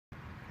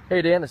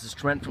Hey Dan, this is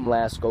Trent from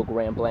Lasco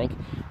Grand Blanc.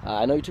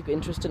 I know you took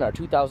interest in our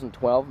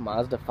 2012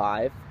 Mazda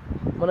 5.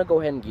 I'm going to go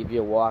ahead and give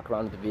you a walk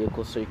around the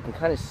vehicle so you can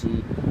kind of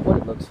see what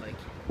it looks like.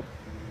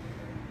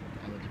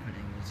 All the different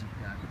angles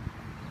you've got.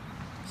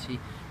 See,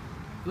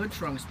 good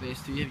trunk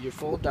space. So you have your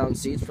fold down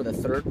seats for the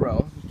third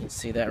row. You can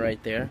see that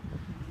right there.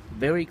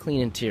 Very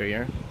clean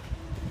interior.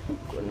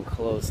 Go ahead and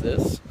close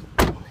this.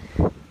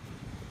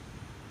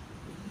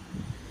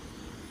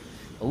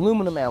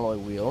 Aluminum alloy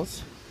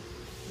wheels.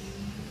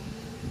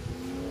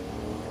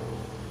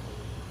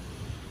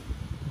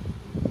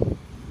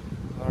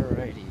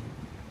 Alrighty.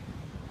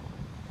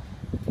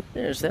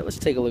 There's that. Let's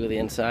take a look at the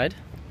inside.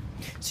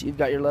 So you've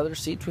got your leather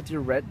seats with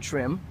your red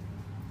trim.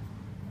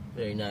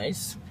 Very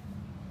nice.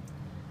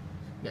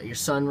 Got your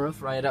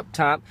sunroof right up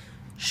top.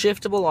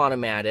 Shiftable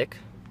automatic.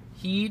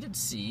 Heated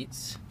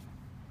seats.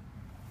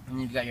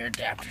 And you've got your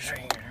adapters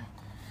right here.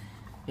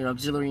 Your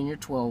auxiliary and your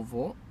 12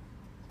 volt.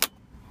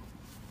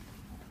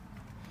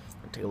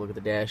 Take a look at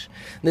the dash.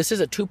 This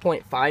is a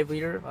 2.5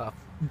 liter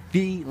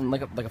V,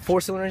 like a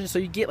 4-cylinder engine, so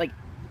you get like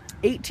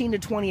 18 to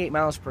 28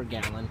 miles per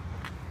gallon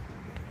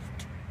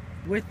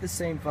with the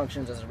same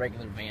functions as a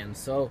regular van.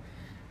 So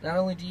not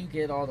only do you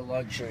get all the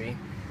luxury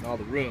and all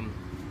the room,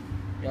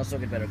 you also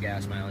get better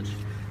gas mileage.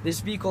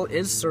 This vehicle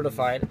is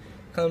certified,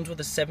 comes with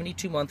a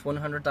 72-month,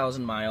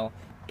 100,000 mile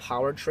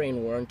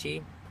powertrain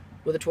warranty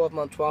with a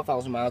 12-month,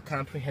 12,000 mile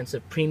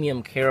comprehensive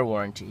premium care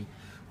warranty,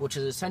 which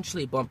is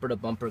essentially bumper to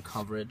bumper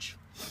coverage.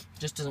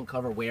 Just doesn't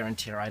cover wear and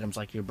tear items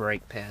like your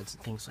brake pads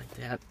and things like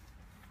that.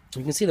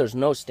 You can see there's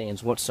no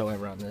stains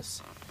whatsoever on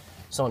this.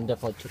 Someone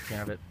definitely took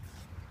care of it.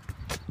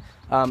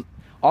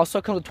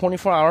 Also comes with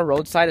 24-hour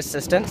roadside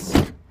assistance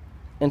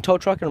and tow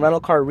truck and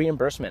rental car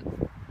reimbursement.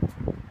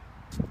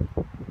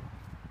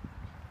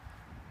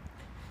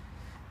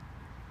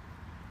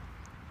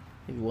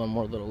 Give you one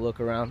more little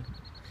look around.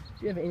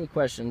 If you have any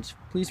questions,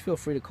 please feel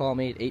free to call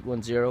me at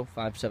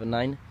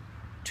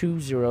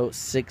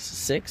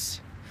 810-579-2066.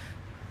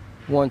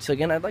 Once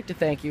again, I'd like to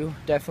thank you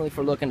definitely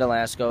for looking to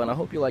Lasco, and I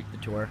hope you liked the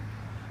tour.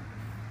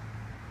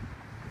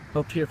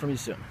 Hope to hear from you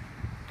soon.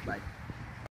 Bye.